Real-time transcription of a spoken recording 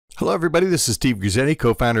Hello everybody, this is Steve Guzzetti,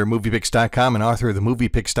 co-founder of MoviePix.com and author of the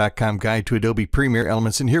MoviePix.com Guide to Adobe Premiere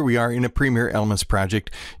Elements, and here we are in a Premiere Elements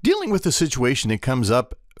project dealing with a situation that comes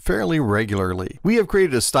up fairly regularly. We have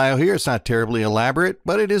created a style here. It's not terribly elaborate,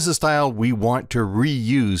 but it is a style we want to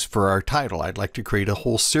reuse for our title. I'd like to create a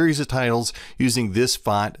whole series of titles using this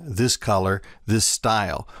font, this color, this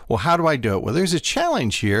style. Well, how do I do it? Well, there's a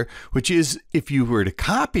challenge here, which is if you were to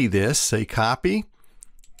copy this, say copy,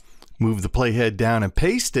 move the playhead down and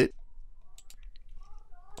paste it,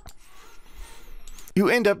 you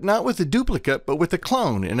end up not with a duplicate, but with a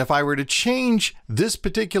clone. And if I were to change this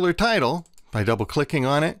particular title by double clicking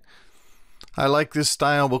on it, I like this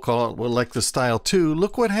style, we'll like the style 2.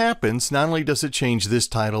 Look what happens. Not only does it change this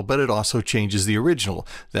title, but it also changes the original.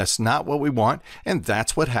 That's not what we want, and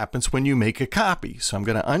that's what happens when you make a copy. So I'm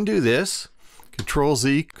going to undo this, Control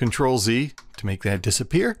Z to make that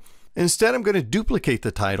disappear. Instead, I'm going to duplicate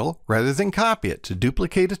the title rather than copy it. To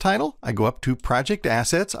duplicate a title, I go up to Project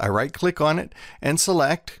Assets, I right-click on it and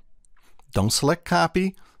select, don't select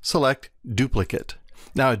copy, select duplicate.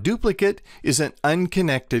 Now, a duplicate is an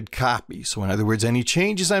unconnected copy. So in other words, any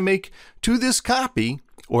changes I make to this copy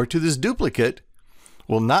or to this duplicate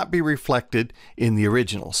will not be reflected in the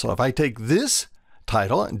original. So if I take this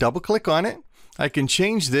title and double-click on it, I can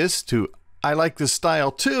change this to I like this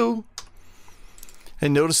style 2.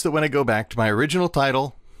 And notice that when I go back to my original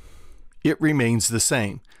title, it remains the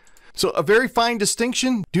same. So a very fine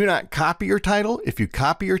distinction, do not copy your title. If you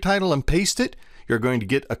copy your title and paste it, you're going to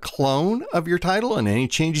get a clone of your title, and any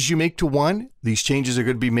changes you make to one, these changes are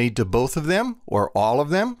going to be made to both of them or all of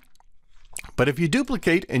them. But if you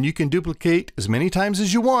duplicate, and you can duplicate as many times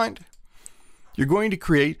as you want, you're going to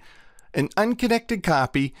create an unconnected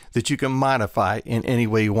copy that you can modify in any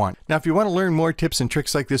way you want. Now, if you want to learn more tips and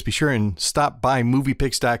tricks like this, be sure and stop by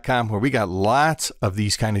MoviePix.com, where we got lots of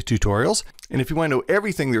these kind of tutorials. And if you want to know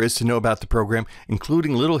everything there is to know about the program,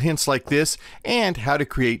 including little hints like this and how to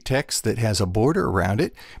create text that has a border around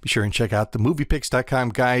it, be sure and check out the MoviePix.com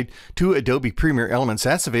Guide to Adobe Premiere Elements.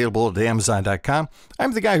 That's available at Amazon.com.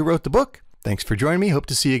 I'm the guy who wrote the book. Thanks for joining me. Hope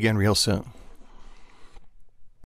to see you again real soon.